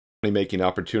Making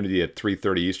opportunity at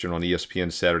 3:30 Eastern on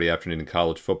ESPN Saturday afternoon in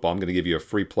college football. I'm going to give you a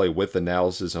free play with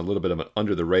analysis and a little bit of an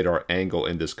under-the-radar angle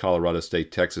in this Colorado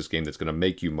State-Texas game that's going to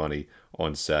make you money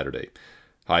on Saturday.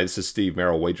 Hi, this is Steve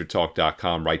Merrill,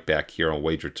 WagerTalk.com, right back here on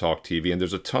Wager Talk TV. And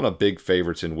there's a ton of big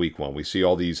favorites in Week 1. We see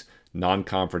all these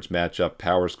non-conference matchup,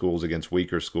 power schools against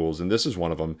weaker schools, and this is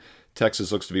one of them.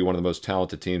 Texas looks to be one of the most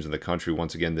talented teams in the country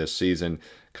once again this season.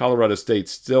 Colorado State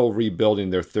still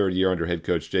rebuilding their third year under head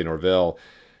coach Jay Norvell.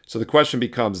 So the question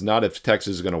becomes not if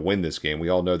Texas is going to win this game. We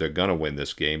all know they're going to win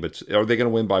this game, but are they going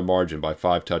to win by margin, by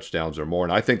 5 touchdowns or more?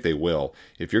 And I think they will.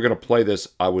 If you're going to play this,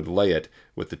 I would lay it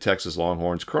with the Texas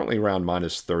Longhorns, currently around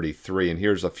 -33, and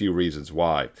here's a few reasons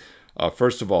why.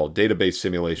 First of all, database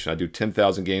simulation. I do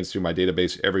 10,000 games through my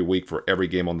database every week for every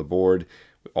game on the board,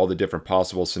 all the different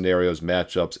possible scenarios,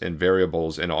 matchups, and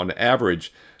variables. And on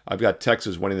average, I've got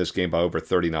Texas winning this game by over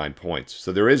 39 points.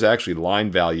 So there is actually line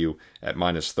value at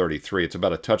 -33. It's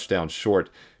about a touchdown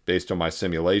short based on my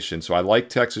simulation. So I like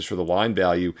Texas for the line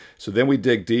value. So then we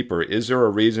dig deeper. Is there a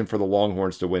reason for the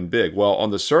Longhorns to win big? Well, on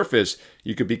the surface,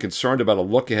 you could be concerned about a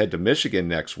look ahead to Michigan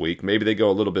next week. Maybe they go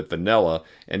a little bit vanilla.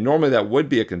 And normally that would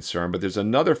be a concern. But there's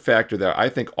another factor that I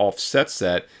think offsets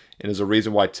that and is a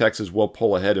reason why Texas will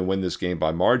pull ahead and win this game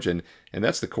by margin. And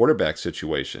that's the quarterback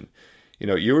situation. You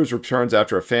know, Ewers returns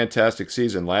after a fantastic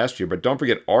season last year, but don't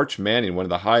forget Arch Manning, one of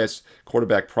the highest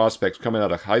quarterback prospects coming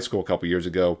out of high school a couple years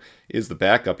ago, is the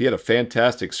backup. He had a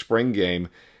fantastic spring game,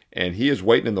 and he is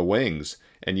waiting in the wings.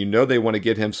 And you know they want to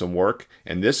get him some work,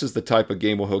 and this is the type of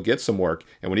game where he'll get some work.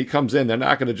 And when he comes in, they're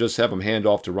not going to just have him hand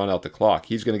off to run out the clock.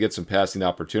 He's going to get some passing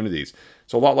opportunities.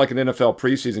 So a lot like an NFL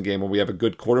preseason game when we have a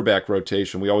good quarterback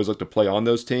rotation, we always look to play on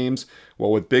those teams.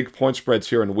 Well, with big point spreads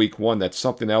here in Week 1, that's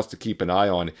something else to keep an eye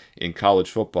on in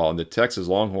college football. And the Texas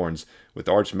Longhorns, with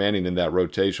Arch Manning in that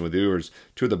rotation with Ewers,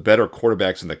 two of the better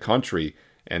quarterbacks in the country,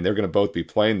 and they're going to both be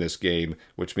playing this game,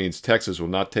 which means Texas will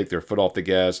not take their foot off the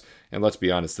gas. And let's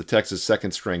be honest, the Texas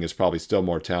second string is probably still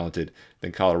more talented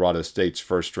than Colorado State's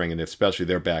first string, and especially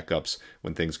their backups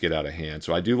when things get out of hand.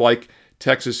 So I do like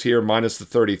Texas here,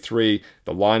 -33.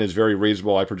 The line is very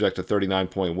reasonable. I project a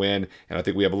 39-point win, and I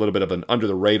think we have a little bit of an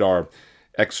under-the-radar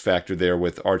X factor there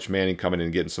with Arch Manning coming in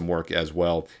and getting some work as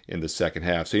well in the second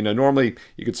half. So, you know, normally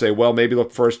you could say, well, maybe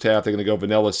look, first half, they're going to go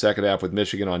vanilla, second half with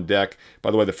Michigan on deck.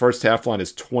 By the way, the first half line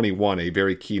is 21, a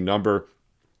very key number.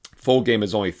 Full game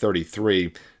is only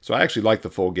 33. So I actually like the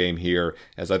full game here,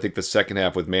 as I think the second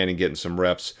half with Manning getting some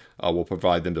reps will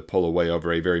provide them to pull away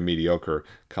over a very mediocre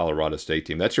Colorado State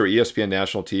team. That's your ESPN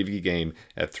National TV game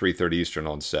at 3:30 Eastern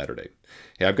on Saturday.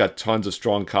 Hey, I've got tons of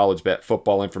strong college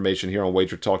football information here on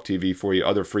Wager Talk TV for you,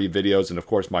 other free videos, and of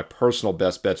course my personal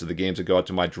best bets of the games that go out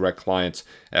to my direct clients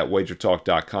at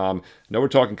WagerTalk.com. I know we're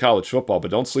talking college football,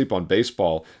 but don't sleep on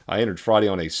baseball. I entered Friday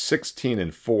on a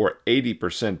 16-4,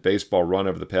 80% baseball run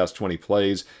over the past 20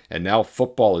 plays, and now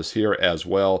football is here as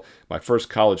well. My first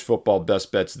college football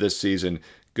best bets this season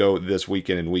go this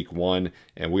weekend in Week 1,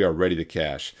 and we are ready to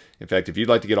cash. In fact, if you'd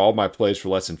like to get all my plays for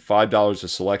less than $5 a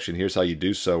selection, here's how you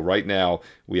do so. Right now,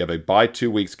 we have a buy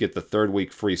 2 weeks, get the third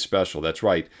week free special. That's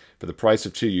right. For the price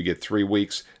of 2, you get 3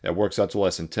 weeks. That works out to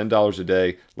less than $10 a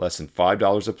day, less than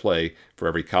 $5 a play for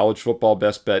every college football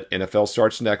best bet. NFL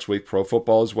starts next week, pro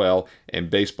football as well, and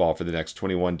baseball for the next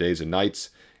 21 days and nights.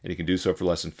 And you can do so for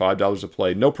less than $5 a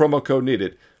play. No promo code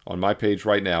needed. On my page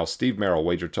right now, Steve Merrill,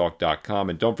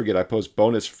 WagerTalk.com. And don't forget, I post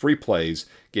bonus free plays,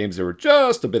 games that were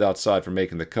just a bit outside from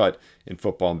making the cut in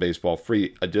football and baseball,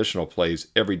 free additional plays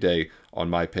every day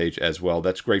on my page as well.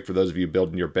 That's great for those of you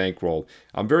building your bankroll.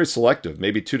 I'm very selective,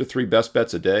 maybe 2 to 3 best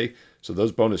bets a day. So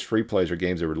those bonus free plays are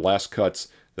games that were last cuts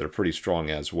that are pretty strong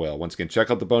as well. Once again,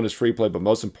 check out the bonus free play, but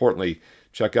most importantly,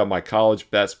 check out my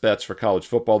college best bets for college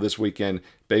football this weekend,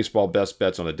 baseball best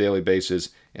bets on a daily basis,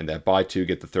 and that buy 2,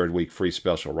 get the third week free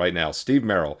special right now. Steve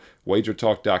Merrill,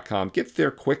 WagerTalk.com. Get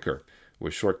there quicker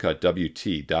with shortcut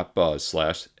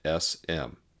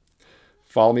WT.buzz/SM.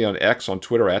 Follow me on X, on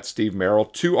Twitter, at Steve Merrill,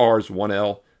 2 R's, 1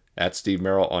 L. At Steve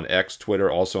Merrill on X,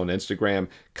 Twitter, also on Instagram.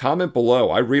 Comment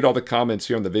below. I read all the comments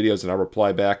here on the videos and I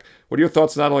reply back. What are your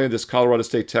thoughts not only on this Colorado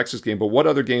State-Texas game, but what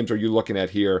other games are you looking at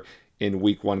here in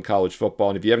Week 1 college football?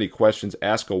 And if you have any questions,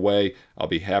 ask away. I'll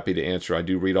be happy to answer. I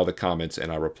do read all the comments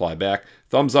and I reply back.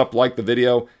 Thumbs up, like the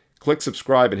video, click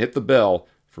subscribe, and hit the bell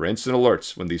for instant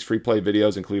alerts when these free play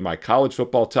videos, include my college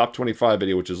football top 25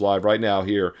 video, which is live right now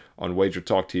here on Wager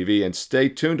Talk TV. And stay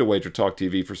tuned to Wager Talk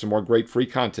TV for some more great free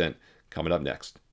content coming up next.